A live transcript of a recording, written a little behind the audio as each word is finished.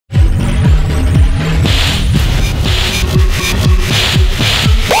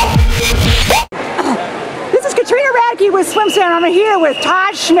and I'm here with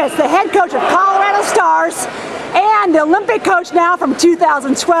Todd Schmitz, the head coach of Colorado Stars and the Olympic coach now from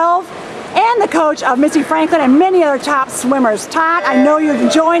 2012 and the coach of Missy Franklin and many other top swimmers. Todd, I know you're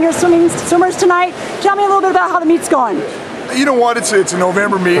enjoying your swimmers tonight. Tell me a little bit about how the meet's going. You know what, it's a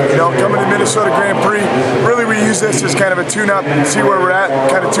November meet, coming to Minnesota Grand Prix. Really, we use this as kind of a tune-up and see where we're at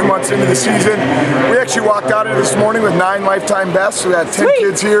kind of 2 months into the season. We actually walked out of this morning with 9 lifetime bests. We had 10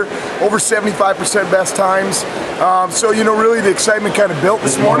 kids here, over 75% best times. So, really the excitement kind of built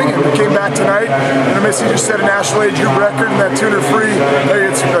this morning, and we came back tonight, and Missy just set a national age group record in that 200 free.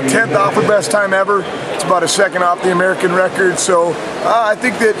 It's a 10th off her best time ever. It's about a second off the American record. So I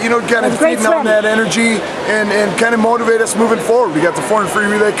think that, kind of feeding on that energy and kind of motivate us moving forward. We got the 400 free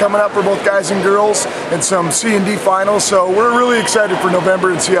relay coming up for both guys and girls and some C and D finals. So we're really excited for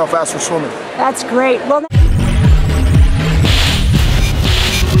November and see how fast we're swimming. That's great. Well,